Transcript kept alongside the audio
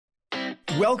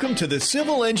Welcome to the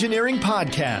Civil Engineering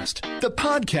Podcast, the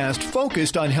podcast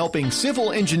focused on helping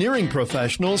civil engineering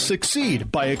professionals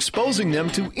succeed by exposing them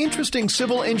to interesting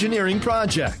civil engineering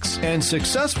projects and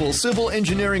successful civil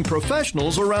engineering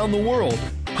professionals around the world.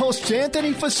 Hosts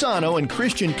Anthony Fasano and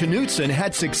Christian Knutson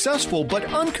had successful but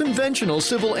unconventional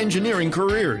civil engineering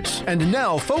careers, and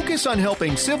now focus on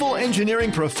helping civil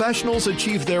engineering professionals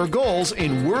achieve their goals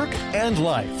in work and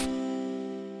life.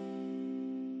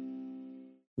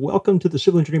 Welcome to the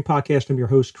Civil Engineering Podcast. I'm your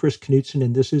host, Chris Knutson,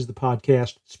 and this is the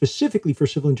podcast specifically for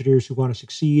civil engineers who want to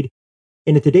succeed.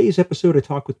 And in today's episode, I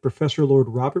talk with Professor Lord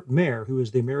Robert Mair, who is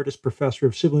the Emeritus Professor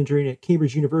of Civil Engineering at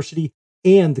Cambridge University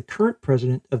and the current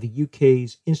president of the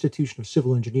UK's Institution of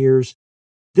Civil Engineers.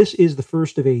 This is the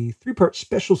first of a three-part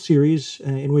special series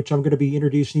in which I'm going to be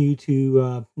introducing you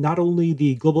to not only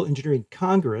the Global Engineering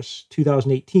Congress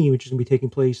 2018, which is going to be taking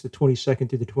place the 22nd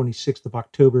through the 26th of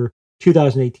October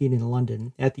 2018 in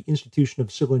London at the Institution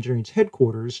of Civil Engineering's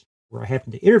headquarters, where I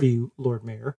happen to interview Lord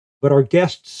Mair. But our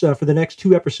guests for the next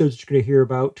two episodes that you're going to hear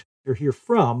about or hear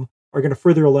from are going to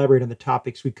further elaborate on the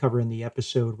topics we cover in the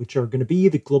episode, which are going to be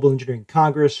the Global Engineering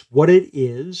Congress, what it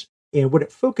is, and what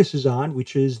it focuses on,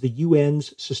 which is the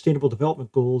UN's Sustainable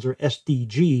Development Goals, or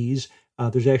SDGs.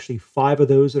 There's actually 5 of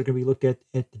those that are going to be looked at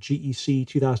the GEC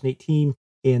 2018,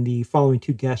 and the following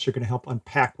two guests are going to help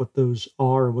unpack what those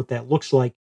are and what that looks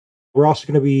like. We're also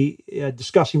going to be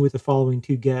discussing with the following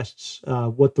two guests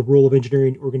what the role of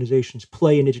engineering organizations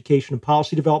play in education and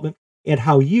policy development, and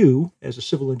how you, as a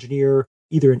civil engineer,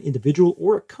 either an individual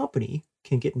or a company,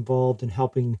 can get involved in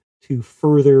helping to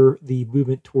further the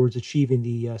movement towards achieving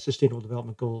the Sustainable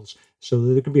Development Goals. So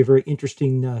there's going to be a very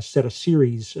interesting set of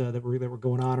series that we're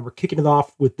going on, and we're kicking it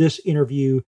off with this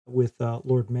interview with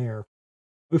Lord Mair.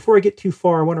 Before I get too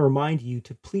far, I want to remind you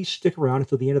to please stick around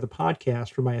until the end of the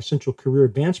podcast for my essential career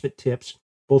advancement tips.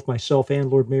 Both myself and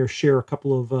Lord Mair share a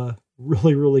couple of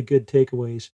really good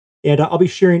takeaways. And I'll be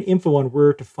sharing info on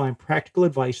where to find practical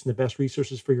advice and the best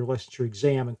resources for your licensure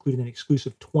exam, including an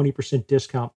exclusive 20%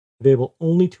 discount available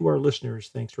only to our listeners,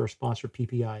 thanks to our sponsor,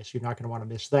 PPI. So you're not going to want to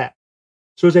miss that.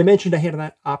 So as I mentioned, I had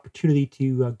an opportunity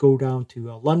to go down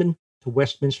to London, to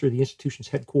Westminster, the institution's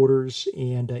headquarters,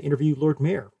 and interview Lord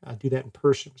Mair. Do that in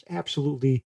person. It was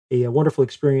absolutely a wonderful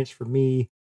experience for me.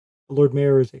 Lord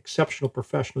Mair is an exceptional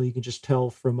professional. You can just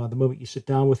tell from the moment you sit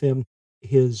down with him.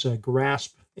 His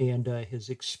grasp and his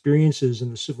experiences in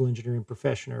the civil engineering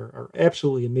profession are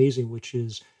absolutely amazing, which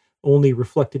is only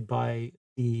reflected by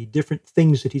the different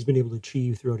things that he's been able to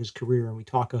achieve throughout his career. And we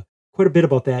talk quite a bit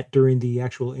about that during the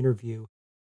actual interview.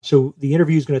 So the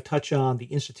interview is going to touch on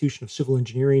the Institution of Civil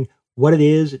Engineering, what it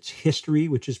is, its history,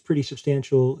 which is pretty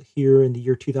substantial here in the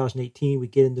year 2018. We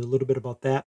get into a little bit about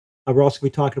that. We're also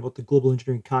going to be talking about the Global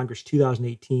Engineering Congress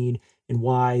 2018 and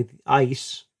why the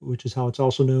ICE, which is how it's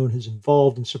also known, is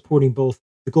involved in supporting both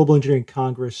the Global Engineering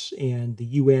Congress and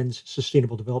the UN's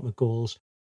Sustainable Development Goals.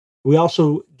 We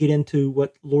also get into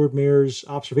what Lord Mair's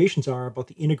observations are about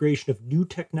the integration of new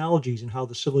technologies and how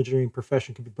the civil engineering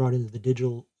profession can be brought into the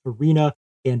digital arena.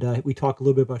 And we talk a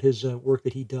little bit about his work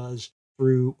that he does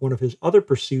through one of his other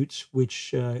pursuits,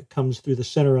 which comes through the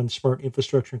Center on Smart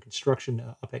Infrastructure and Construction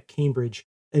up at Cambridge.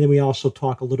 And then we also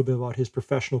talk a little bit about his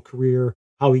professional career,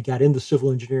 how he got into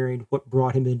civil engineering, what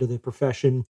brought him into the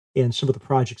profession, and some of the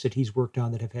projects that he's worked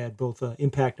on that have had both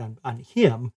impact on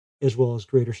him as well as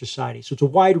greater society. So it's a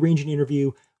wide-ranging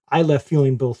interview. I left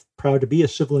feeling both proud to be a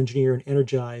civil engineer and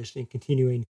energized and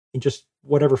continuing in just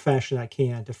whatever fashion I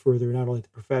can to further not only the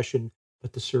profession,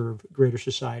 but to serve greater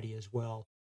society as well.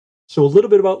 So a little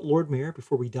bit about Lord Mair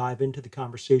before we dive into the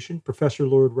conversation. Professor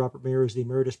Lord Robert Mair is the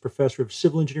Emeritus Professor of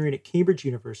Civil Engineering at Cambridge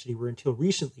University, where until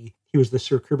recently he was the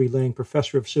Sir Kirby Lang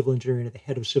Professor of Civil Engineering and the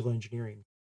Head of Civil Engineering.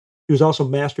 He was also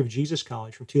Master of Jesus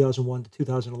College from 2001 to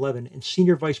 2011 and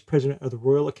Senior Vice President of the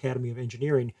Royal Academy of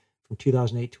Engineering from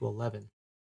 2008 to 11.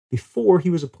 Before he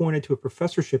was appointed to a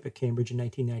professorship at Cambridge in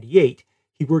 1998,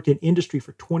 he worked in industry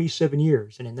for 27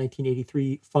 years and in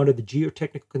 1983 founded the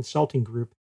Geotechnical Consulting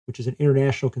Group, which is an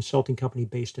international consulting company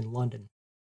based in London.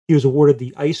 He was awarded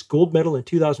the ICE Gold Medal in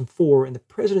 2004 and the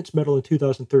President's Medal in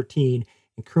 2013,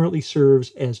 and currently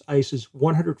serves as ICE's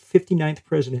 159th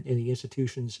president in the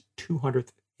institution's 200th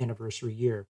anniversary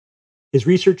year. His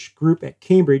research group at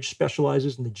Cambridge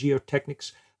specializes in the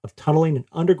geotechnics of tunneling and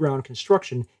underground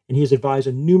construction, and he has advised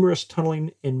on numerous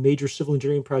tunneling and major civil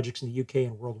engineering projects in the UK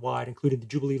and worldwide, including the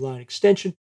Jubilee Line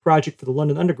Extension project for the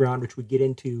London Underground, which we get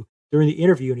into during the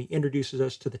interview, and he introduces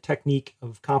us to the technique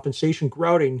of compensation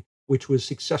grouting, which was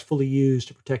successfully used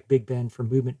to protect Big Ben from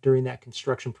movement during that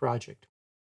construction project.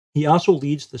 He also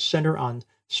leads the Center on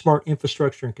Smart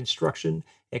Infrastructure and Construction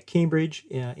at Cambridge,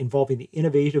 involving the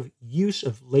innovative use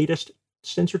of latest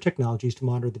sensor technologies to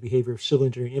monitor the behavior of civil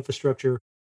engineering infrastructure.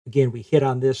 Again, we hit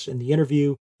on this in the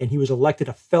interview, and he was elected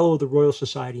a Fellow of the Royal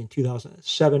Society in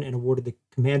 2007 and awarded the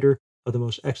Commander of the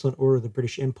Most Excellent Order of the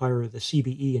British Empire, or the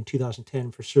CBE, in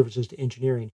 2010 for services to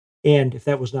engineering. And if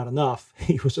that was not enough,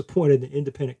 he was appointed an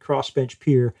independent crossbench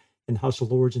peer in the House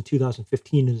of Lords in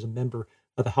 2015 as a member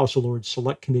of the House of Lords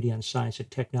Select Committee on Science and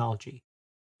Technology.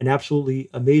 An absolutely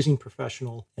amazing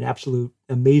professional, an absolute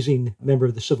amazing member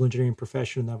of the civil engineering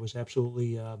profession. I was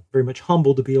absolutely very much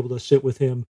humbled to be able to sit with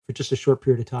him for just a short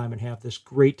period of time and have this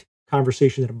great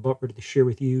conversation that I'm about ready to share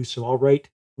with you. So, all right,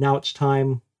 now it's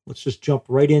time. Let's just jump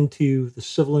right into the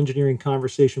civil engineering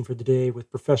conversation for the day with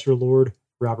Professor Lord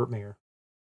Robert Mayer.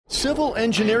 Civil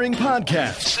Engineering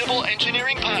Podcast. Civil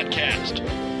Engineering Podcast.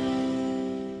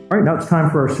 All right, now it's time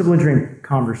for our civil engineering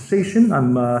conversation.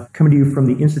 I'm coming to you from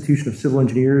the Institution of Civil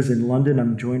Engineers in London.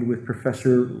 I'm joined with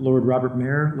Professor Lord Robert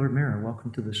Mayer. Lord Mayer,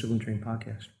 welcome to the Civil Engineering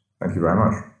Podcast. Thank you very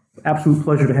much. Absolute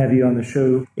pleasure to have you on the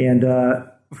show. And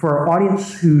for our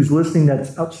audience who's listening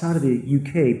that's outside of the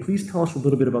UK, please tell us a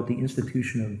little bit about the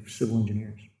Institution of Civil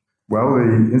Engineers. Well,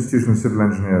 the Institution of Civil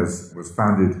Engineers was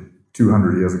founded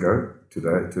 200 years ago to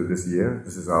this year.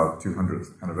 This is our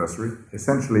 200th anniversary.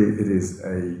 Essentially, it is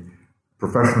a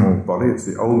professional body. It's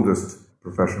the oldest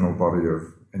professional body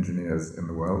of engineers in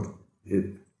the world. It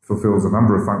fulfills a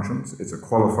number of functions. It's a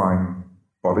qualifying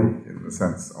body in the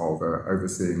sense of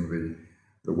overseeing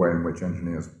the way in which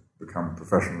engineers become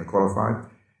professionally qualified.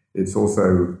 It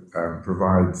also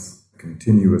provides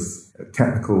continuous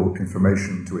technical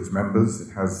information to its members.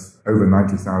 It has over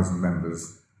 90,000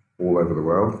 members all over the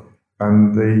world.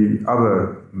 And the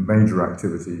other major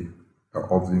activity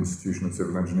of the Institution of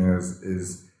Civil Engineers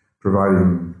is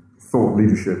providing thought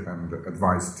leadership and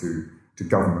advice to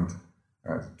government,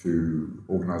 to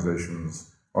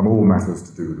organizations on all matters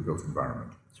to do with the built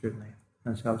environment. Certainly.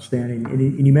 That's outstanding.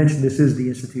 And you mentioned this is the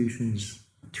institution's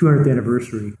 200th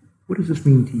anniversary. What does this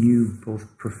mean to you,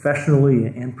 both professionally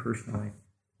and personally?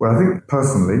 Well, I think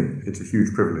personally, it's a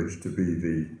huge privilege to be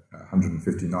the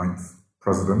 159th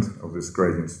president of this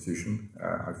great institution.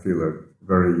 I feel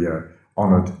very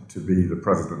honored to be the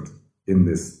president in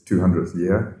this 200th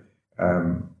year.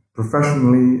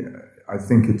 Professionally, I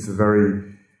think it's a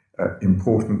very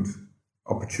important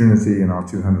opportunity in our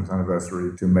 200th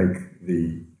anniversary to make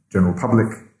the general public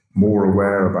more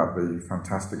aware about the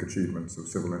fantastic achievements of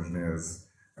civil engineers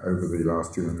over the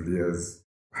last 200 years,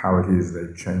 how it is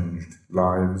they've changed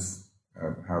lives,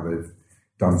 how they've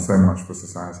done so much for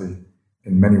society.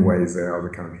 In many ways, they are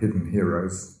the kind of hidden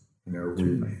heroes. You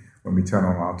know, when we turn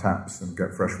on our taps and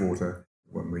get fresh water,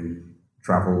 when we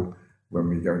travel, when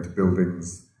we go into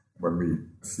buildings, when we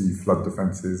see flood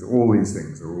defenses, all these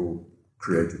things are all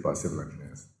created by civil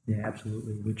engineers. Yeah,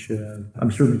 absolutely, which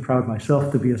I'm certainly proud of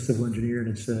myself to be a civil engineer, and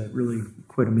it's really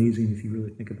quite amazing if you really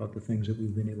think about the things that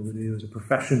we've been able to do as a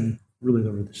profession really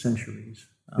over the centuries.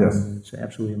 Yes. It's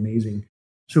absolutely amazing.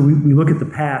 So we look at the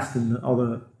past and all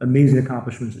the amazing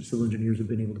accomplishments that civil engineers have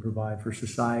been able to provide for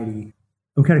society.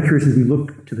 I'm kind of curious, as we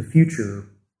look to the future,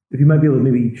 if you might be able to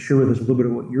maybe share with us a little bit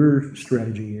of what your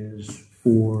strategy is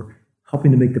for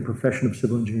helping to make the profession of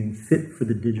civil engineering fit for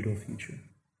the digital future.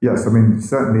 Yes, I mean,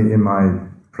 certainly in my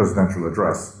presidential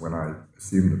address, when I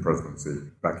assumed the presidency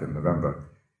back in November,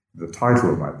 the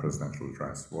title of my presidential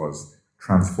address was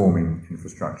Transforming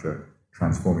Infrastructure,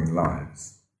 Transforming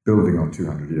Lives, Building on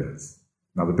 200 Years.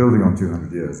 Now, the building on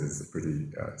 200 years is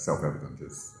pretty self-evident.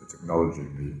 It's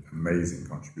acknowledging the amazing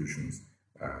contributions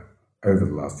over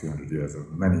the last 200 years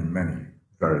of many, many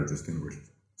very distinguished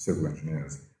civil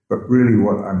engineers. But really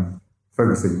what I'm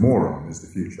focusing more on is the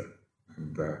future.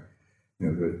 And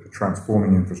the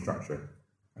transforming infrastructure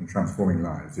and transforming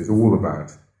lives is all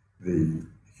about the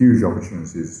huge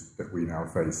opportunities that we now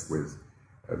face with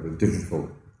the digital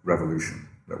revolution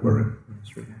that we're in.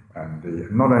 And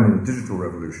not only the digital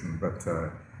revolution, but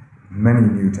many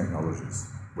new technologies,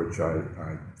 which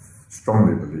I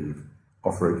strongly believe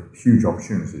offer a huge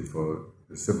opportunity for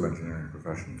the civil engineering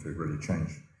profession to really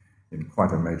change in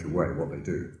quite a major way what they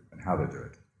do and how they do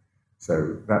it.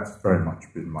 So that's very much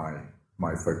been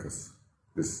my focus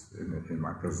in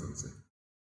my presidency.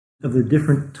 Of the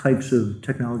different types of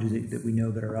technologies that we know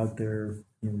that are out there,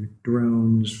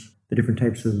 drones, the different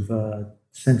types of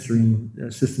censoring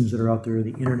systems that are out there,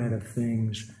 the Internet of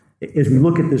Things, as we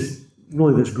look at this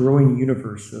growing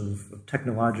universe of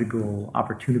technological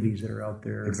opportunities that are out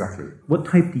there. Exactly. What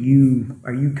type are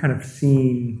you kind of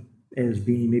seeing as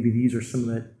being maybe these are some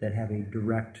that have a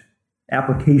direct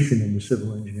application in the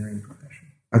civil engineering profession?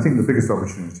 I think the biggest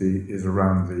opportunity is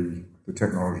around the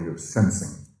technology of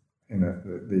sensing.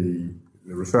 The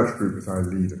research group that I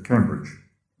lead at Cambridge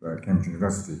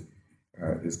University,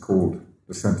 is called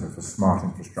the Centre for Smart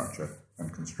Infrastructure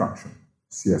and Construction,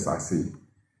 CSIC.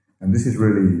 And this is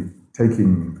really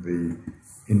taking the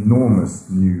enormous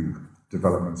new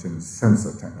developments in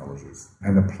sensor technologies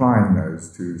and applying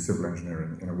those to civil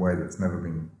engineering in a way that's never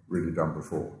been really done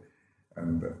before.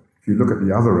 And if you look at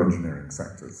the other engineering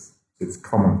sectors, it's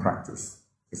common practice,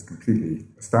 it's completely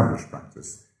established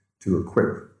practice to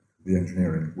equip the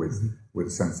engineering with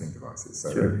sensing devices.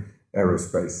 So sure.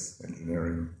 Aerospace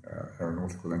engineering,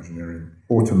 aeronautical engineering,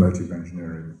 automotive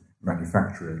engineering,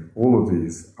 manufacturing, all of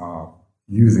these are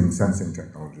using sensing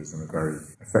technologies in a very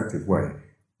effective way.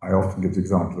 I often give the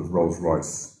example of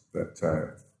Rolls-Royce,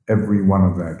 that every one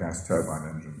of their gas turbine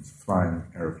engines flying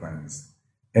aeroplanes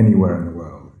anywhere in the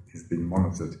world is being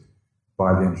monitored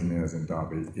by the engineers in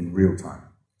Derby in real time.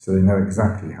 So they know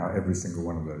exactly how every single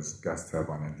one of those gas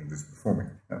turbine engines is performing.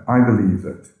 And I believe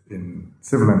that in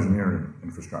civil engineering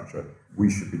infrastructure, we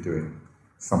should be doing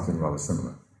something rather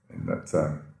similar, in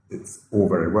that it's all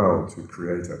very well to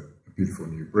create a beautiful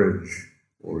new bridge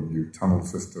or a new tunnel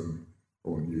system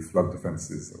or new flood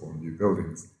defences or new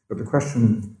buildings. But the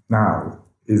question now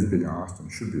is being asked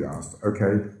and should be asked,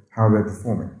 okay, how are they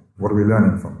performing? What are we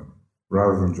learning from them?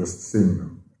 Rather than just seeing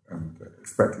them and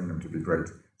expecting them to be great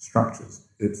structures.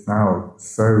 It's now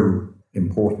so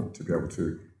important to be able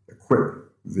to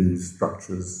equip these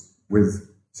structures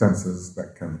with sensors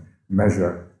that can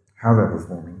measure how they're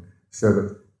performing so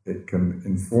that it can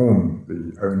inform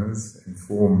the owners,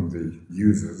 inform the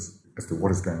users as to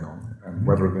what is going on and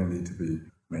whether they need to be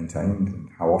maintained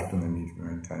and how often they need to be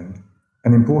maintained.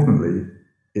 And importantly,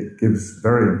 it gives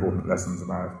very important lessons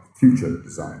about future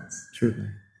designs. Certainly.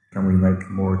 Can we make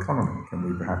more economy? Can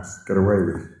we perhaps get away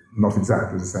with not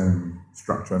exactly the same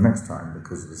structure next time,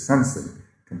 because the sensing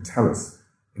can tell us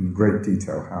in great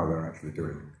detail how they're actually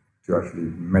doing to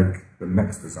actually make the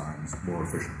next designs more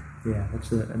efficient. Yeah, that's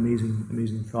an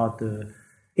amazing thought.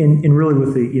 And really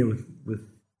with the with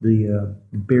the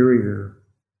barrier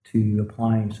to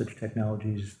applying such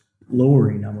technologies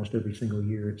lowering almost every single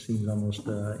year, it seems almost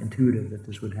intuitive that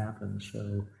this would happen.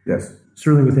 So yes,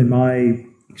 certainly within my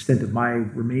extent of my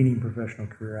remaining professional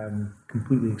career, I'm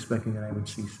completely expecting that I would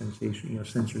see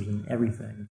sensors in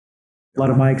everything. A lot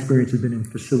of my experience has been in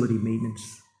facility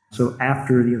maintenance. So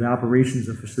after the operations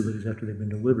of facilities after they've been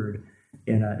delivered,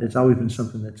 and it's always been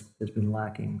something that's been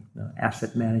lacking.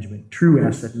 Asset management, true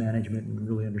asset management, and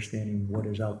really understanding what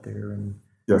is out there and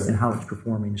how it's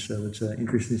performing. So it's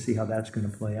interesting to see how that's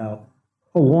going to play out.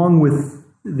 Along with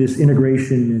this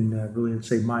integration and really, let's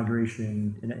say,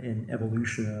 migration and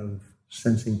evolution of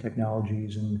sensing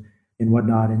technologies and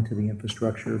whatnot into the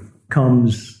infrastructure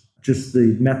comes just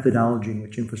the methodology in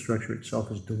which infrastructure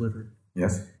itself is delivered.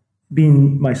 Yes.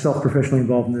 Being myself professionally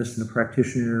involved in this and a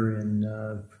practitioner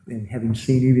and having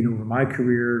seen even over my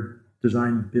career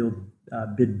design, build,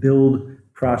 bid, build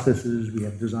processes, we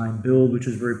have design build, which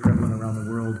is very prevalent around the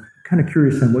world. Kind of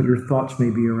curious on what your thoughts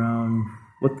may be around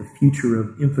what the future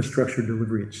of infrastructure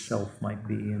delivery itself might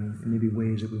be and maybe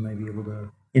ways that we might be able to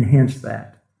enhance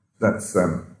that. That's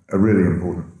a really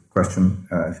important question.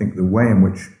 I think the way in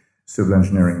which civil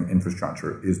engineering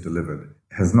infrastructure is delivered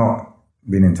has not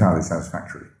been entirely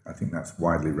satisfactory. I think that's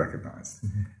widely recognized.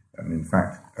 Mm-hmm. And in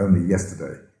fact, only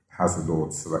yesterday, House of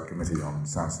Lords Select Committee on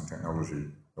Science and Technology,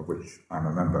 of which I'm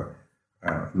a member,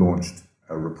 launched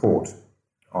a report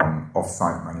on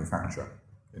off-site manufacture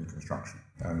in construction.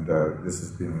 And this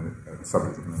has been a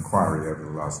subject of an inquiry over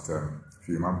the last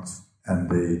few months. And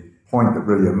the point that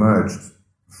really emerged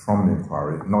from the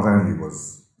inquiry, not only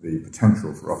was the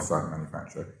potential for off-site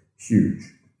manufacture huge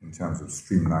in terms of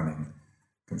streamlining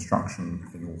construction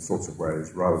in all sorts of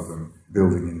ways, rather than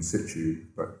building in situ,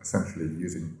 but essentially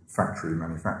using factory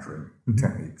manufacturing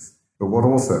techniques. But what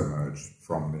also emerged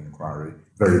from the inquiry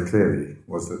very clearly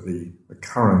was that the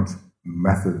current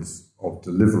methods of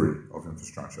delivery of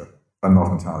infrastructure are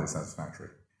not entirely satisfactory,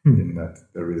 in that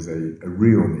there is a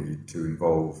real need to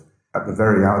involve, at the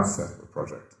very outset of a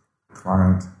project,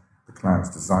 the client's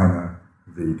designer,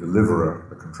 the deliverer,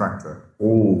 the contractor,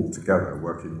 all together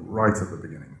working right at the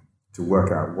beginning to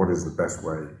work out what is the best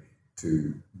way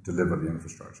to deliver the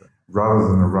infrastructure, rather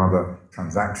than a rather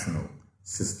transactional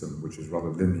system, which is rather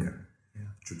linear. Yeah.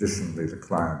 Traditionally, the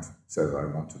client says, I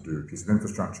want to do a piece of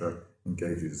infrastructure,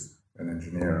 engages an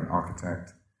engineer, an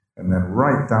architect, and then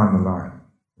right down the line,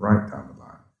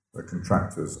 the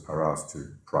contractors are asked to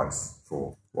price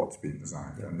for what's been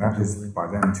designed. And that is, by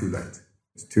then, too late.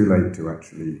 It's too late to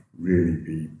actually really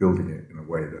be building it in a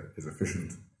way that is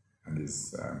efficient and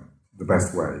is the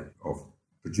best way of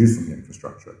producing the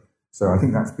infrastructure. So I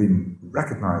think that's been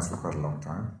recognized for quite a long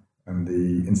time. And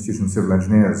the Institution of Civil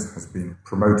Engineers has been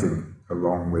promoting,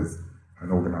 along with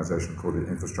an organization called the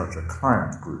Infrastructure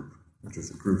Client Group, which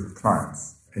is a group of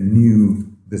clients, a new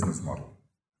business model.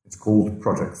 It's called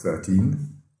Project 13,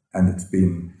 and it's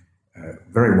been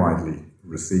very widely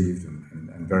received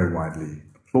and very widely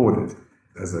applauded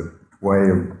as a way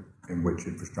in which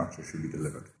infrastructure should be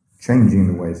delivered, changing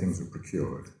the way things are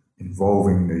procured,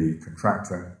 involving the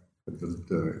contractor,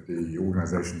 the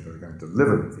organization that are going to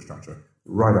deliver the infrastructure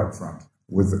right up front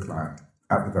with the client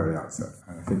at the very outset.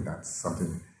 And I think that's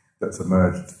something that's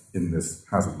emerged in this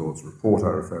House of Lords report I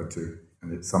referred to,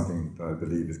 and it's something that I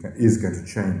believe is going to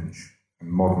change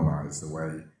and modernize the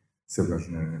way civil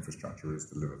engineering infrastructure is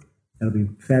delivered. That'll be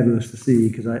fabulous to see,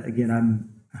 because I'm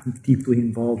deeply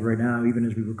involved right now, even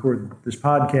as we record this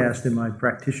podcast, in my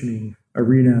practicing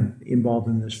arena, involved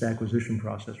in this acquisition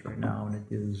process right now, and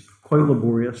it is quite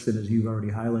laborious. And as you've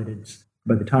already highlighted,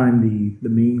 by the time the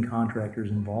main contractor is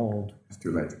involved, it's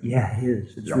too late. Yeah, it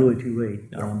is. It's really too late.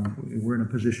 We're in a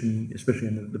position, especially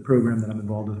in the program that I'm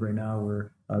involved with right now,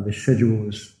 where the schedule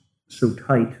is so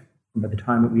tight. And by the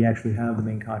time that we actually have the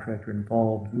main contractor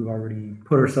involved, we've already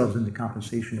put ourselves into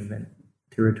compensation event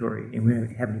territory, and we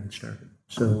haven't even started.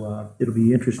 So it'll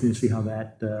be interesting to see how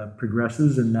that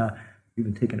progresses. And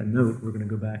even taking a note, we're going to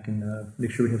go back and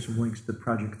make sure we have some links to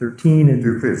Project 13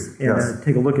 and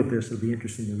take a look at this. It'll be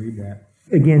interesting to read that.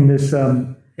 Again, this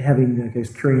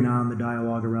carrying on the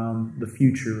dialogue around the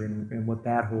future and what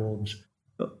that holds.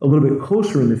 A little bit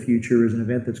closer in the future is an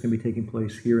event that's going to be taking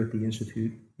place here at the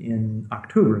Institute in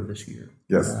October of this year.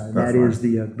 Yes, that is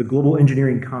the Global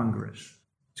Engineering Congress.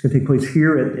 It's going to take place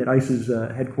here at ICE's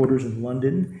headquarters in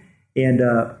London. And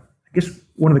I guess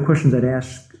one of the questions I'd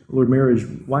ask Lord Mayor is,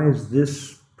 why is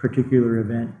this particular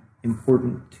event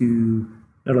important to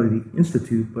not only the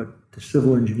Institute, but to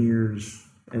civil engineers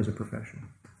as a profession?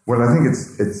 Well, I think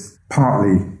it's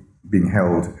partly being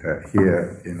held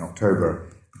here in October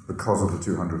because of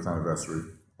the 200th anniversary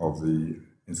of the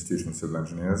Institution of Civil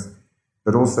Engineers,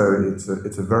 but also it's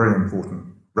a very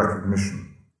important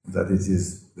recognition that it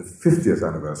is the 50th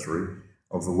anniversary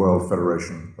of the World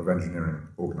Federation of Engineering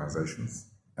Organizations.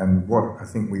 And what I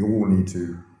think we all need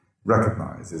to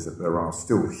recognize is that there are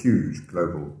still huge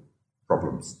global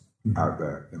problems out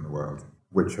there in the world,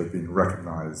 which have been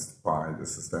recognized by the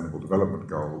Sustainable Development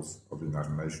Goals of the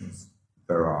United Nations.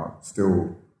 There are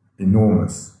still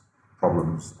enormous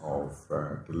problems of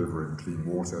delivering clean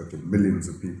water to millions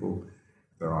of people.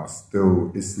 There are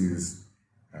still issues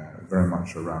very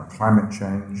much around climate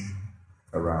change,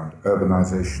 around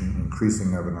urbanization, increasing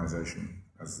urbanization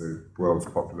as the world's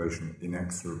population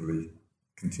inexorably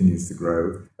continues to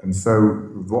grow. And so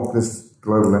what this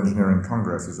Global Engineering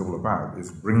Congress is all about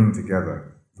is bringing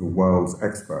together the world's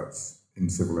experts in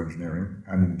civil engineering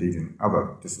and indeed in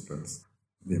other disciplines.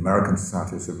 The American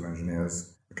Society of Civil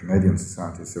Engineers, the Canadian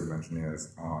Society of Civil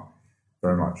Engineers are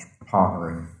very much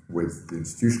partnering with the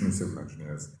Institution of Civil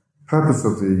Engineers. The purpose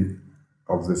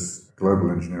of this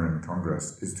Global Engineering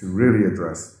Congress is to really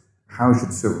address how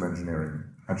should civil engineering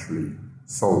actually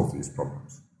solve these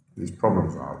problems. These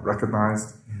problems are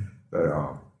recognized, they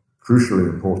are crucially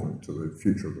important to the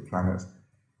future of the planet.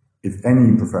 If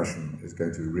any profession is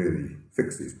going to really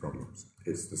fix these problems,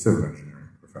 it's the civil engineering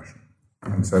profession.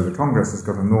 And so the Congress has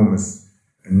got enormous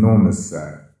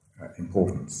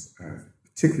importance,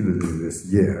 particularly this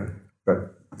year,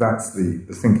 but that's the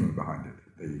thinking behind it,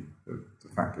 the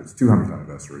fact that it's 200th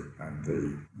anniversary and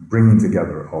the bringing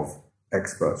together of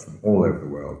experts from all over the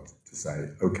world to say,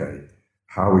 okay,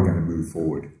 how are we going to move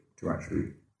forward to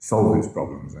actually solve these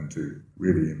problems and to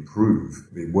really improve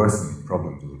the worsening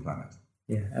problems of the planet?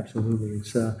 Yeah, absolutely.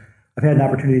 It's I've had an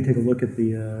opportunity to take a look at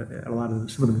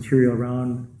some of the material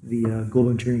around the Global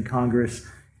Engineering Congress,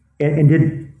 and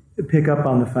did pick up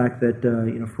on the fact that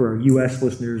for our U.S.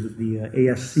 listeners, the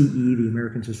ASCE, the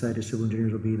American Society of Civil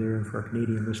Engineers, will be there, and for our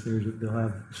Canadian listeners, they'll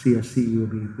have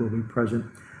CSCE will be present.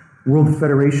 World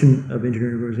Federation of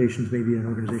Engineering Organizations may be an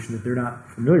organization that they're not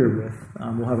familiar with.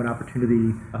 We'll have an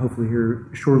opportunity, hopefully here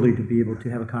shortly, to be able to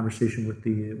have a conversation with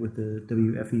the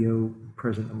WFEO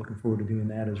president. I'm looking forward to doing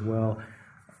that as well.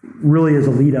 Really, as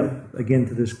a lead up again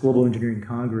to this Global Engineering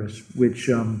Congress, which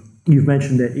you've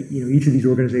mentioned that each of these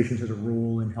organizations has a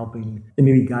role in helping and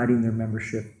maybe guiding their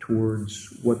membership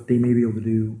towards what they may be able to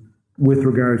do with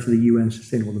regards to the UN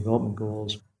Sustainable Development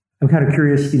Goals. I'm kind of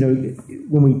curious,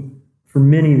 for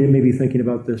many that may be thinking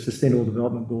about the Sustainable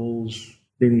Development Goals,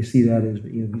 they may see that as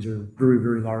these are very,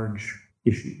 very large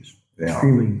issues,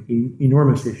 extremely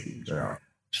enormous issues. They are.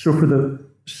 So for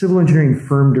the civil engineering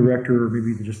firm director, or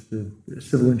maybe just the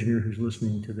civil engineer who's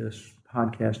listening to this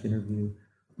podcast interview,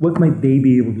 what might they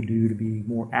be able to do to be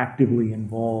more actively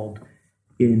involved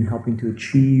in helping to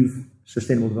achieve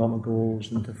Sustainable Development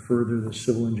Goals and to further the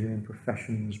civil engineering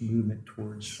profession's movement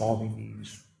towards solving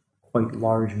these quite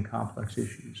large and complex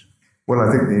issues? Well, I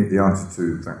think the answer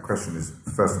to that question is,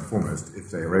 first and foremost,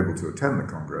 if they are able to attend the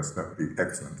Congress, that would be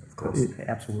excellent, of course.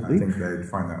 Absolutely. I think they'd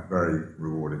find that very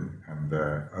rewarding and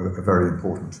a very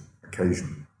important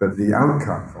occasion. But the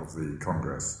outcome of the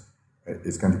Congress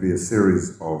is going to be a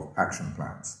series of action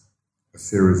plans, a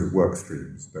series of work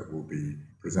streams that will be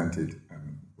presented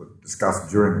and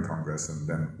discussed during the Congress and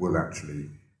then will actually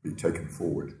be taken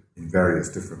forward in various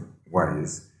different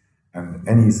ways. And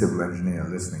any civil engineer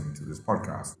listening to this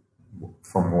podcast,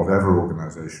 from whatever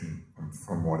organization and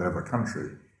from whatever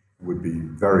country, would be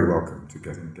very welcome to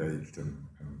get engaged and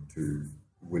to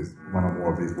with one or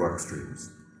more of these work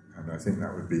streams. And I think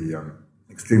that would be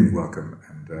extremely welcome,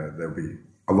 and there'll be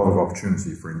a lot of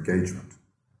opportunity for engagement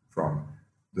from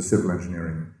the civil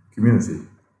engineering community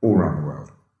all around the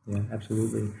world. Yeah,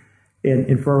 absolutely.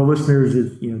 And for our listeners,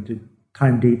 to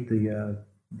time date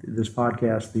this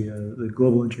podcast, the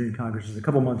Global Engineering Congress is a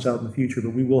couple months out in the future,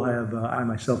 but we will have, I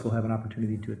myself will have an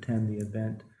opportunity to attend the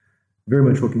event. Very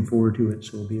much looking forward to it,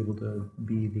 so we'll be able to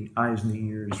be the eyes and the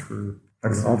ears for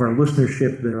all of our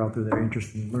listenership that are out there that are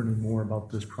interested in learning more about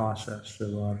this process.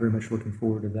 So very much looking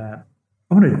forward to that.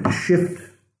 I want to shift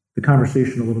the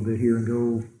conversation a little bit here and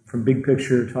go from big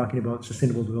picture, talking about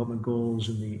sustainable development goals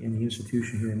in the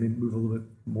institution here, and maybe move a little bit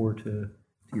more to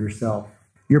yourself.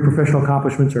 Your professional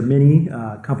accomplishments are many.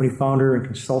 Company founder and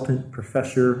consultant,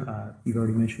 professor. You've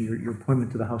already mentioned your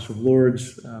appointment to the House of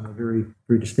Lords, a very,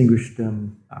 very distinguished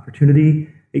opportunity.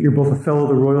 You're both a fellow of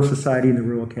the Royal Society and the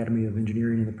Royal Academy of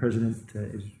Engineering, and the president,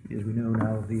 as we know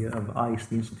now, of ICE,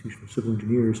 the Institution of Civil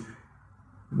Engineers.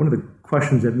 One of the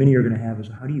questions that many are going to have is,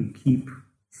 how do you keep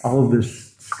all of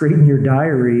this straight in your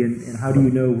diary, and how do you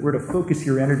know where to focus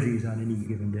your energies on any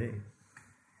given day?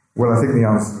 Well, I think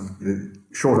the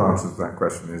short answer to that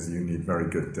question is you need very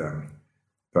good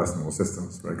personal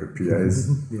assistants, very good PAs.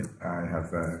 Yeah. I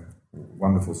have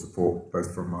wonderful support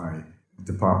both from my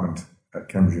department at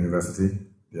Cambridge University,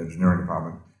 the engineering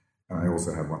department, and I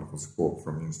also have wonderful support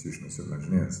from the Institution of Civil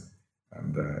Engineers.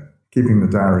 And keeping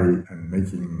the diary and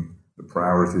making the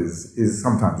priorities is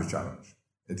sometimes a challenge.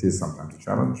 It is sometimes a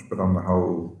challenge, but on the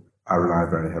whole, I rely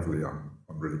very heavily on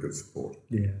really good support.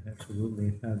 Yeah,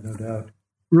 absolutely, no doubt.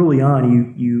 Early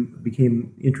on, you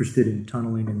became interested in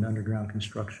tunneling and underground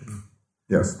construction.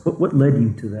 Yes. What led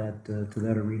you to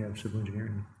that arena of civil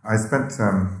engineering? I spent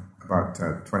about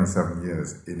 27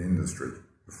 years in industry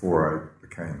before I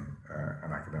became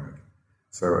an academic.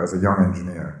 So as a young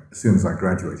engineer, as soon as I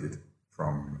graduated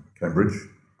from Cambridge,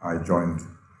 I joined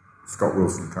Scott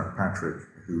Wilson Kirkpatrick,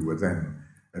 who were then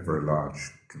a very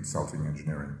large consulting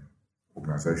engineering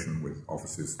organization with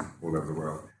offices all over the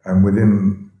world. And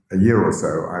within a year or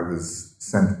so, I was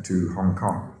sent to Hong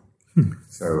Kong.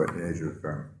 So at the age of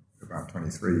about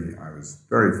 23, I was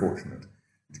very fortunate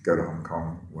to go to Hong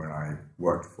Kong, where I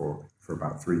worked for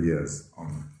about 3 years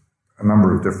on a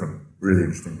number of different really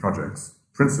interesting projects,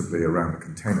 principally around the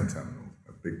container terminal,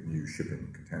 a big new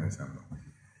shipping container terminal.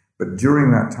 But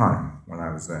during that time, when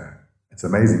I was there, it's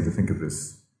amazing to think of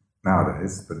this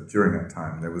nowadays, but during that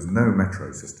time, there was no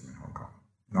metro system in Hong Kong,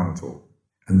 none at all.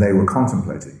 And they were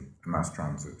contemplating a mass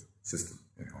transit system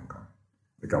in Hong Kong.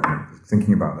 The government was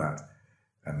thinking about that,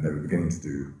 and they were beginning to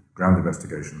do ground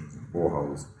investigations and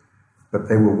boreholes, but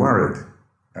they were worried.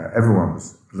 Everyone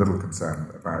was a little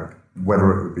concerned about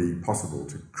whether it would be possible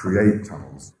to create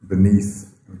tunnels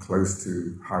beneath and close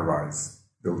to high-rise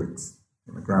buildings.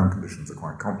 And the ground conditions are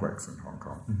quite complex in Hong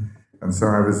Kong. Mm-hmm. And so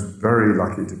I was very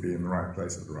lucky to be in the right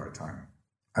place at the right time.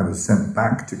 I was sent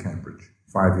back to Cambridge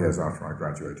 5 years after I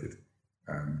graduated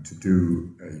to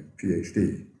do a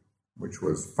PhD, which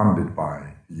was funded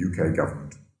by the UK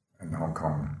government, and the Hong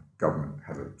Kong government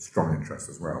had a strong interest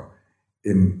as well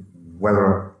in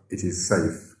whether it is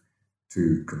safe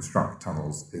to construct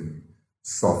tunnels in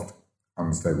soft,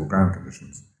 unstable ground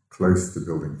conditions close to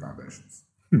building foundations.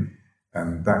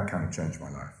 And that kind of changed my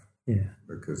life. Yeah.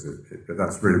 Because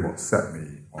that's really what set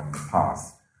me on the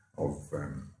path of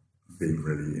being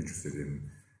really interested in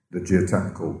the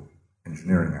geotechnical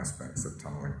engineering aspects of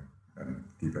tunneling and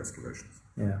deep excavations.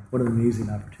 Yeah, what an amazing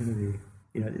opportunity.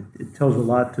 It tells a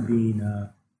lot to being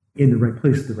in the right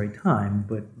place at the right time,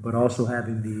 but also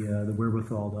having the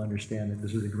wherewithal to understand that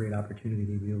this is a great opportunity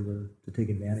to be able to take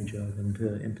advantage of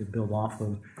and to build off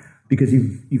of, because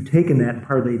you've taken that and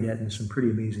parlayed that into some pretty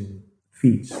amazing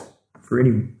feats for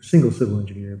any single civil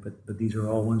engineer, but these are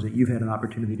all ones that you've had an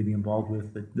opportunity to be involved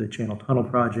with, the Channel Tunnel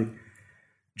Project,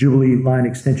 Jubilee Line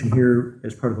extension here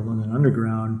as part of the London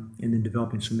Underground, and then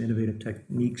developing some innovative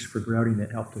techniques for grouting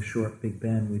that helped to shore up Big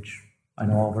Ben, which I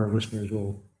know all of our listeners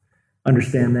will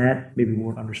understand that. Maybe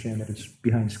won't understand that it's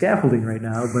behind scaffolding right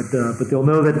now, but they'll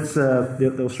know that it's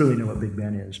they'll certainly know what Big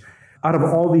Ben is. Out of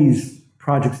all these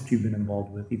projects that you've been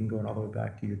involved with, even going all the way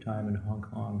back to your time in Hong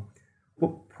Kong,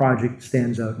 what project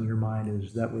stands out in your mind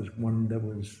as that was one that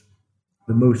was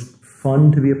the most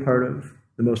fun to be a part of,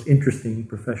 the most interesting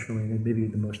professionally, and maybe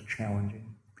the most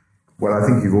challenging? Well, I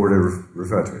think you've already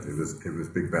referred to it. It was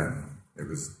Big Ben. It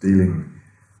was dealing.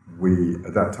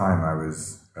 At that time, I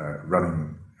was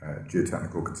running a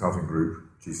geotechnical consulting group,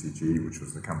 GCG, which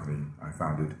was the company I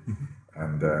founded,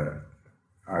 and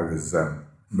I was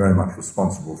very much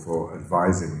responsible for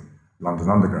advising London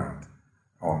Underground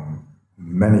on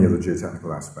many of the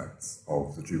geotechnical aspects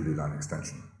of the Jubilee Line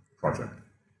extension project.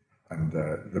 And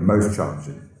the most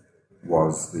challenging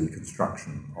was the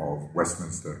construction of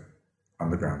Westminster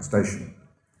Underground Station,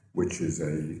 which is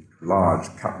a large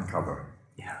cut and cover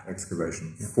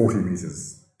excavation, 40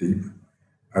 meters deep,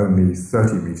 only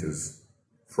 30 meters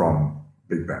from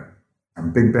Big Ben.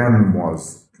 And Big Ben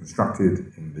was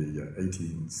constructed in the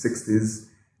 1860s,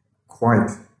 quite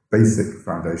basic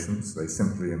foundations. They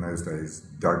simply, in those days,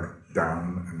 dug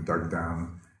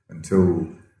down until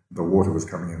the water was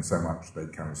coming in so much they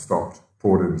kind of stopped,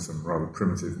 poured in some rather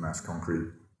primitive mass concrete.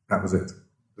 That was it.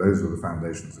 Those were the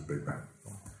foundations of Big Ben.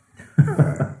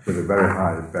 With a very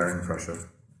high bearing pressure,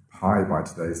 high by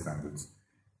today's standards.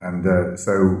 And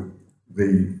so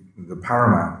the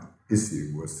paramount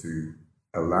issue was to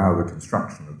allow the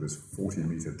construction of this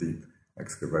 40-meter deep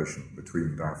excavation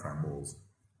between diaphragm walls,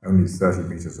 only 30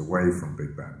 meters away from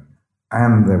Big Ben.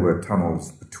 And there were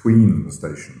tunnels between the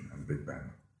station and Big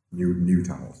Ben, new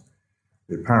tunnels.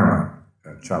 The paramount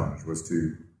challenge was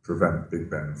to prevent Big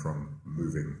Ben from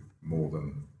moving more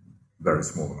than very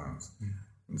small amounts.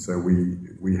 And so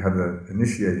we had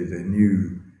initiated a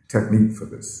new technique for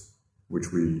this,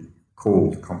 which we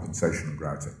called compensation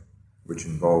grouting, which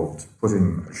involved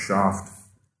putting a shaft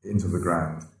into the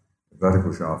ground, a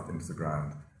vertical shaft into the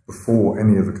ground, before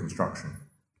any of the construction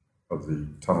of the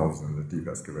tunnels and the deep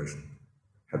excavation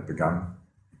had begun,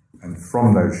 and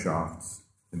from those shafts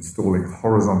installing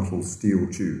horizontal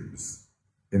steel tubes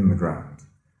in the ground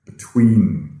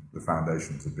between the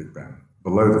foundations of Big Ben,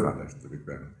 below the foundations of Big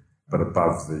Ben, but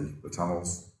above the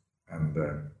tunnels. And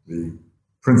the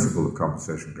principle of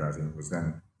compensation grouting was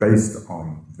then based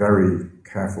on very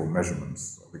careful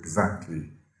measurements of exactly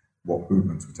what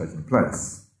movements were taking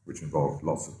place, which involved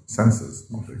lots of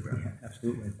sensors on Big Ben,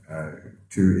 absolutely,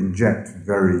 to inject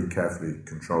very carefully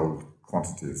controlled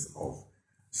quantities of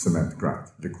cement ground,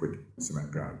 liquid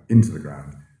cement ground, into the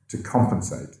ground to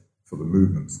compensate for the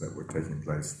movements that were taking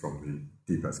place from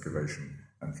the deep excavation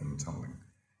and from the tunneling,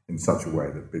 in such a way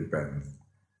that Big Ben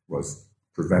was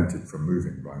prevented from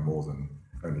moving by more than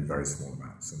only very small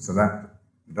amounts. And so that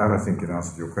I think, in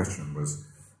answer to your question, was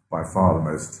by far the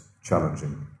most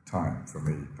challenging time for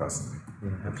me personally.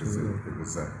 Because it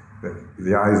was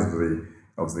the eyes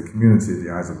of the community,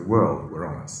 the eyes of the world were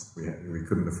on us. We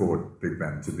couldn't afford Big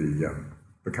Ben to be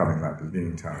becoming like the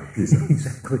Leaning Tower of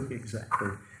Pisa.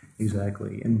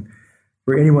 Exactly. And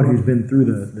for anyone who's been through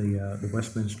the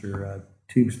Westminster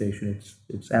tube station,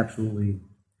 it's absolutely,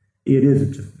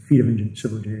 it's a feat of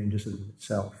civil engineering just as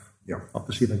itself. Yeah. I'll have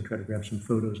to see if I can try to grab some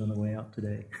photos on the way out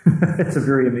today. It's a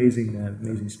very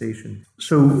amazing station.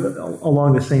 So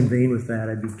along the same vein with that,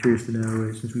 I'd be curious to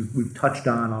know, since we've touched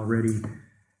on already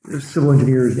the civil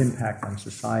engineer's impact on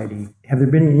society, have there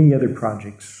been any other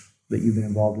projects that you've been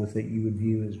involved with that you would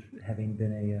view as having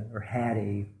been or had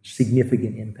a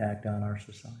significant impact on our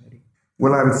society?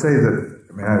 Well, I would say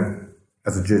that,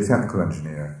 as a geotechnical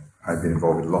engineer, I've been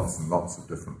involved in lots and lots of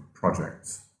different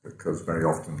projects, because very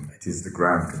often it is the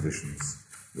ground conditions,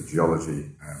 the geology,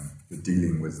 the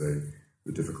dealing with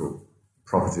the difficult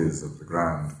properties of the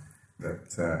ground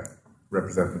that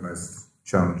represent the most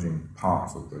challenging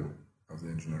part of the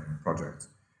engineering project.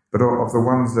 But of the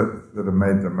ones that have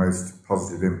made the most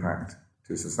positive impact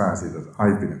to society that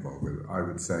I've been involved with, I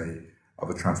would say are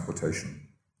the transportation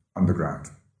underground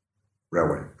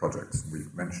railway projects.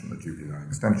 We've mentioned the Jubilee Line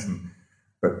extension,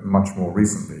 but much more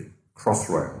recently,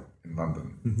 Crossrail in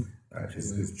London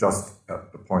is just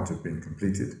at the point of being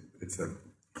completed. It's a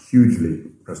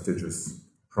hugely prestigious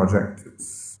project.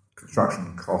 Its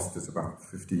construction cost is about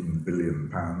 £15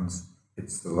 billion.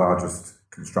 It's the largest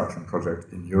construction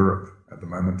project in Europe at the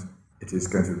moment. It is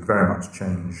going to very much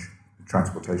change the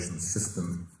transportation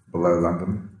system below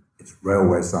London. It's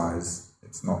railway size,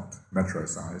 it's not metro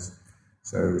size.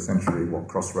 So essentially what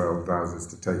Crossrail does is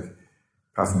to take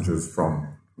passengers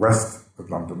from west of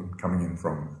London, coming in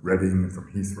from Reading and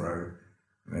from Heathrow,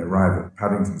 and they arrive at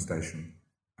Paddington Station,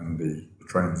 and the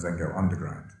trains then go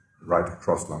underground, right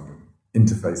across London,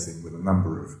 interfacing with a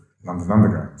number of London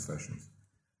Underground stations.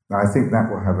 Now, I think that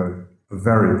will have a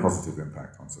very positive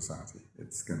impact on society.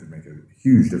 It's going to make a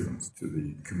huge difference to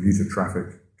the commuter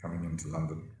traffic coming into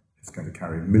London. It's going to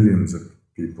carry millions of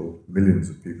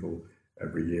people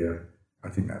every year. I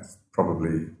think that's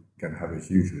probably going to have a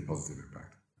hugely positive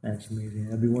impact. That's amazing.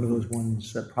 That'll be one of those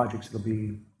projects that'll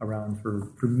be around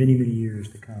for many, many years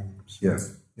to come. So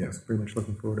yes. Very much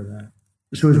looking forward to that.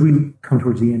 So as we come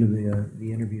towards the end of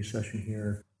the interview session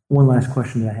here, one last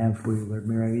question that I have for you, Lord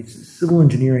Mayor. Civil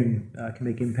engineering can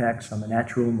make impacts on the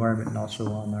natural environment and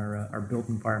also on our built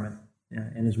environment.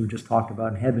 And as we just talked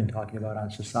about and have been talking about,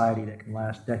 on society that can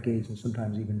last decades and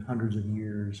sometimes even hundreds of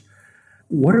years.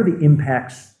 What are the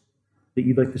impacts that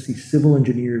you'd like to see civil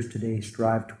engineers today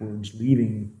strive towards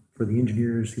leaving for the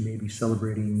engineers who may be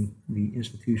celebrating the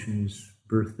institution's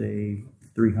birthday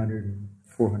 300 and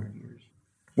 400 years?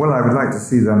 Well, I would like to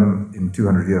see them in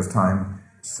 200 years' time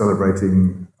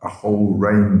celebrating a whole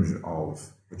range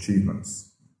of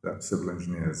achievements that civil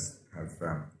engineers have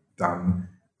done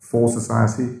for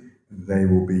society. They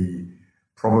will be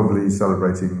probably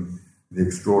celebrating the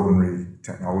extraordinary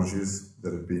technologies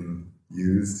that have been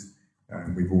used.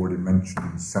 And we've already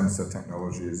mentioned sensor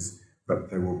technologies, but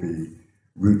there will be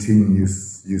routine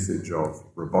usage of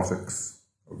robotics,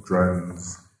 of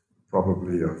drones,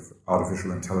 probably of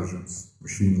artificial intelligence,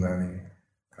 machine learning.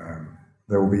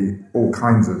 There will be all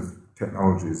kinds of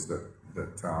technologies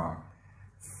that our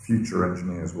future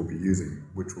engineers will be using,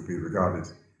 which will be regarded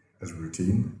as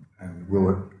routine and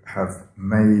will have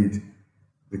made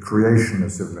the creation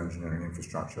of civil engineering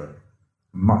infrastructure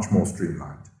much more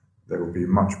streamlined. There will be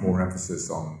much more emphasis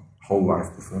on whole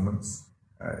life performance.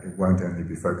 It won't only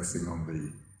be focusing on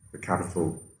the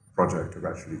capital project of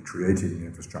actually creating the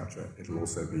infrastructure. It'll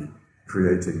also be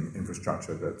creating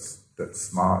infrastructure that's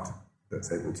smart,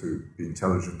 that's able to be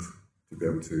intelligent, to be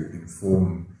able to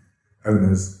inform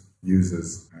owners,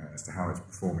 users as to how it's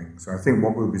performing. So I think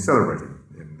what we'll be celebrating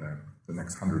in the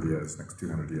next 100 years, next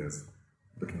 200 years,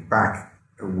 looking back,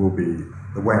 it will be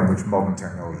the way in which modern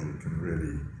technology can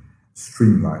really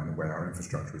streamline the way our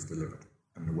infrastructure is delivered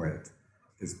and the way it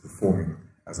is performing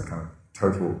as a kind of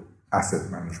total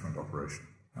asset management operation.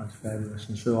 That's fabulous.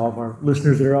 And so all of our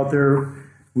listeners that are out there,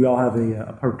 we all have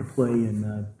a part to play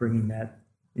in bringing that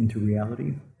into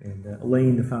reality and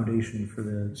laying the foundation for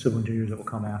the civil engineers that will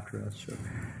come after us. So,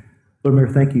 Lord Mayor,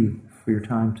 thank you for your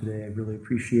time today. I really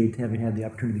appreciate having had the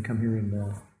opportunity to come here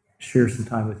and share some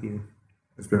time with you.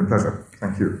 It's been a pleasure.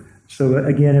 Thank you. So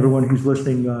again, everyone who's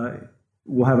listening,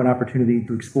 we'll have an opportunity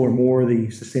to explore more of the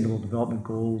Sustainable Development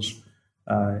Goals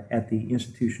at the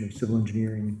Institution of Civil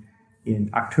Engineering in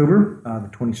October, the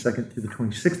 22nd to the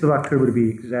 26th of October to be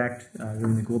exact,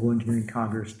 during the Global Engineering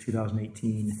Congress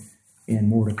 2018, and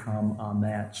more to come on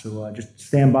that. So just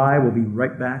stand by. We'll be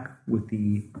right back with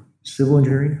the Civil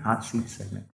Engineering Hot Seat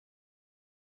segment.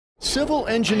 Civil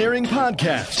Engineering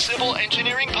Podcast. Civil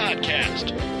Engineering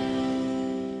Podcast.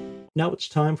 Now it's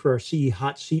time for our CE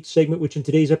Hot Seat segment, which in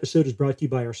today's episode is brought to you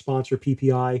by our sponsor,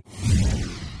 PPI.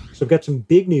 So I've got some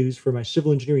big news for my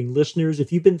civil engineering listeners.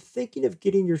 If you've been thinking of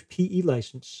getting your PE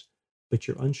license, but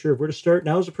you're unsure of where to start,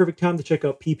 now is the perfect time to check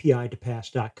out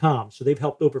PPI-to-pass.com. So they've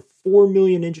helped over 4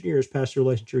 million engineers pass their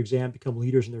licensure exam, become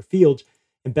leaders in their fields.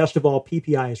 And best of all,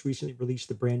 PPI has recently released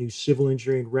the brand new Civil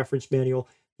Engineering Reference Manual,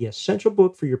 the essential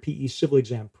book for your PE civil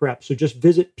exam prep. So just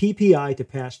visit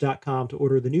PPI-to-pass.com to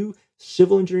order the new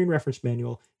Civil Engineering Reference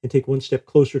Manual and take one step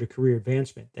closer to career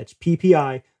advancement. That's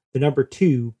PPI, the number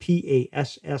 2,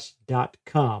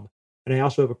 PASS.com. And I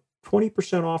also have a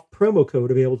 20% off promo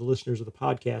code available to listeners of the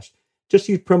podcast. Just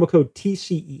use promo code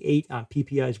TCE8 on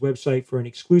PPI's website for an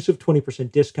exclusive 20%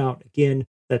 discount. Again,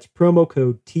 that's promo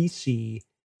code TCE8.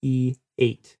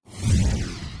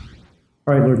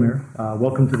 All right, Lord Mayor,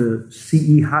 welcome to the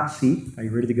CE Hot Seat. Are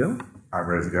you ready to go? I'm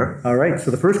ready to go. All right,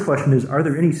 so the first question is, are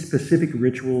there any specific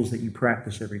rituals that you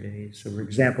practice every day? So, for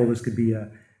example, this could be a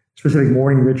specific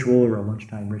morning ritual or a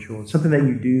lunchtime ritual. It's something that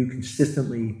you do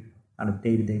consistently on a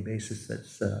day-to-day basis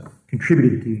that's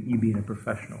contributed to you being a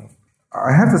professional.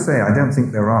 I have to say, I don't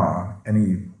think there are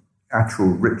any actual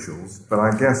rituals, but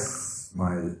I guess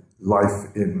my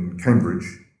life in Cambridge,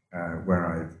 where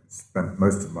I spent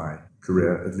most of my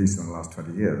career, at least in the last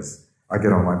 20 years, I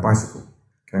get on my bicycle.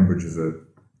 Cambridge is a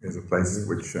place in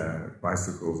which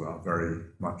bicycles are very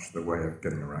much the way of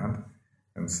getting around.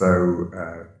 And so,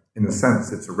 in a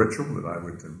sense, it's a ritual that I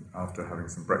would, after having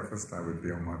some breakfast, I would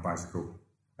be on my bicycle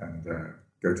and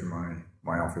go to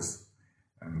my office.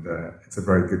 And it's a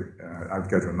very good, I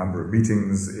would go to a number of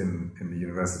meetings in the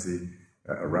university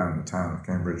around the town of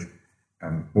Cambridge,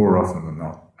 and more often than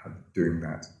not, I'm doing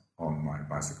that on my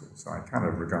bicycle. So I kind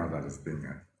of regard that as being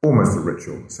almost a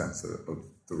ritual in the sense of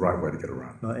the right way to get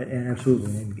around. And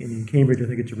absolutely. And in Cambridge, I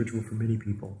think it's a ritual for many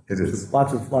people. It is. So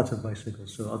lots of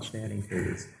bicycles, so outstanding. It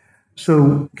is.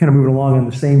 So kind of moving along in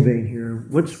the same vein here,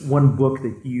 what's one book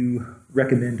that you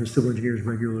recommend to civil engineers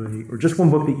regularly, or just one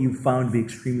book that you found to be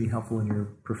extremely helpful in your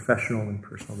professional and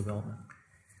personal development?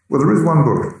 Well, there is one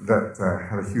book that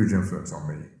had a huge influence on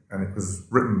me, and it was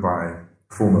written by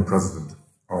former president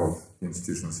of the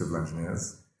Institution of Civil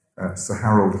Engineers, Sir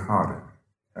Harold Harding.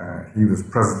 He was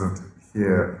president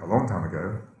here a long time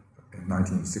ago, in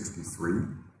 1963.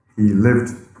 He lived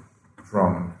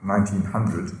from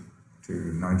 1900 to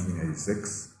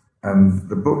 1986, and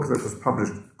the book that was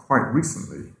published quite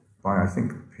recently by, I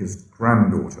think, his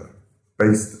granddaughter,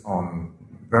 based on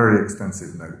very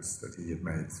extensive notes that he had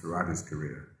made throughout his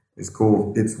career, is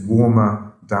called It's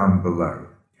Warmer Down Below,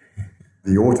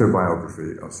 the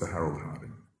autobiography of Sir Harold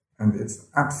Harding. And it's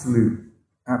absolute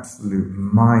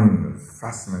mine of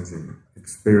fascinating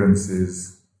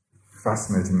experiences,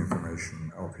 fascinating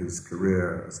information of his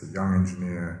career as a young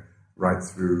engineer right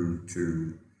through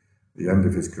to the end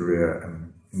of his career.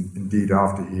 And indeed,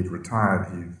 after he had retired,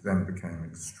 he then became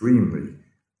extremely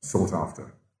sought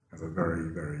after as a very,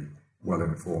 very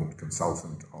well-informed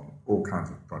consultant on all kinds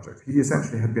of projects. He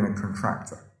essentially had been a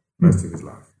contractor most of his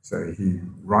life. So he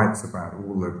writes about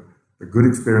all the good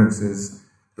experiences,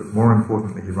 but more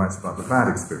importantly, he writes about the bad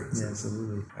experiences. Yeah,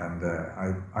 absolutely. And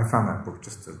I found that book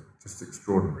just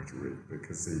extraordinary to read,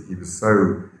 because he was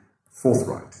so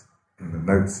forthright in the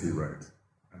notes he wrote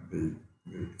and the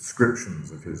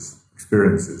descriptions of his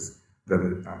experiences that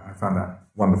I found that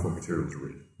wonderful material to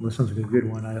read. Well, that sounds like a good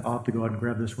one. I'll have to go out and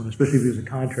grab this one, especially if he was a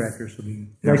contractor. So it'd be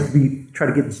nice to try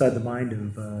to get inside the mind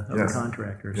of a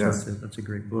contractor. So that's a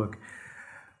great book.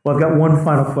 Well, I've got one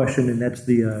final question, and that's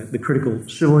the critical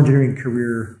civil engineering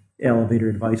career elevator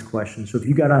advice question. So if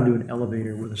you got onto an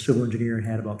elevator with a civil engineer and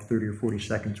had about 30 or 40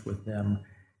 seconds with them,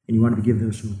 and you wanted to give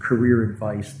them some career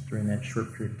advice during that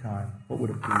short period of time, what would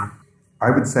it be? I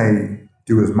would say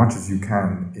do as much as you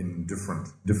can in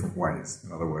different ways.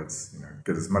 In other words,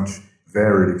 get as much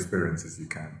varied experience as you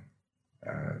can.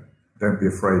 Don't be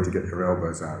afraid to get your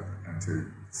elbows out and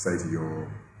to say to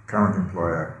your current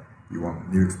employer, you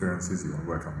want new experiences, you want to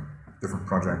work on different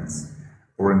projects,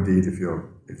 or indeed, if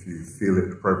you feel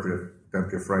it appropriate, don't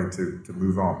be afraid to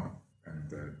move on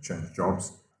and change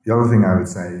jobs. The other thing I would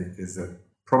say is that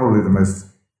probably the most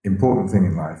important thing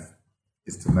in life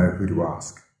is to know who to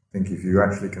ask. I think if you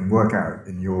actually can work out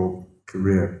in your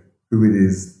career who it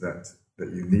is that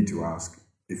you need to ask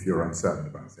if you're uncertain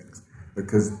about things,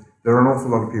 because there are an awful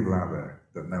lot of people out there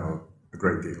that know a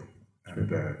great deal,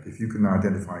 and if you can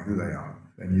identify who they are,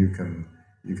 then you can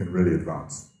really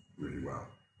advance really well,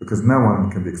 because no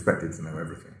one can be expected to know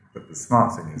everything. But the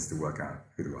smart thing is to work out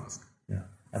who to ask. Yeah,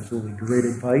 absolutely. Great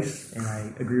advice, and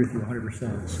I agree with you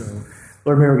 100%. So,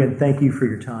 Lord Mayor, again, thank you for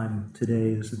your time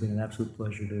today. This has been an absolute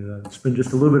pleasure to spend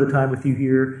just a little bit of time with you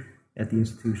here at the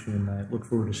institution. I look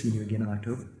forward to seeing you again in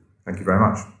October. Thank you very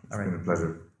much. It's been a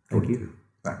pleasure. Thank you.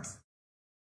 Thanks.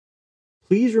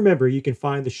 Please remember, you can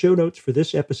find the show notes for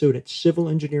this episode at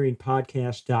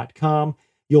civilengineeringpodcast.com.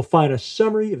 You'll find a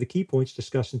summary of the key points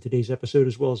discussed in today's episode,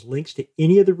 as well as links to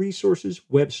any of the resources,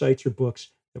 websites, or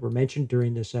books that were mentioned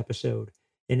during this episode.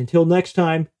 And until next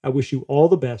time, I wish you all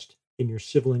the best in your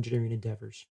civil engineering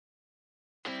endeavors.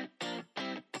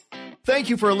 Thank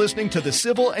you for listening to the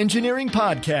Civil Engineering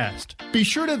Podcast. Be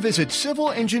sure to visit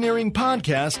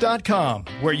civilengineeringpodcast.com,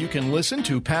 where you can listen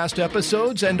to past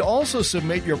episodes and also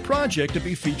submit your project to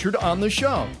be featured on the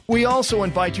show. We also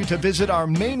invite you to visit our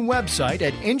main website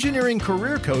at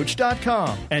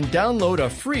engineeringcareercoach.com and download a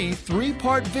free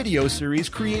 3-part video series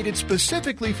created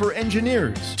specifically for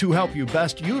engineers to help you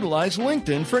best utilize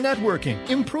LinkedIn for networking,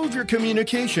 improve your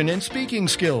communication and speaking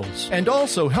skills, and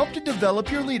also help to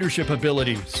develop your leadership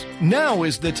abilities. Now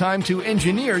is the time to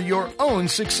engineer your own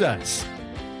success.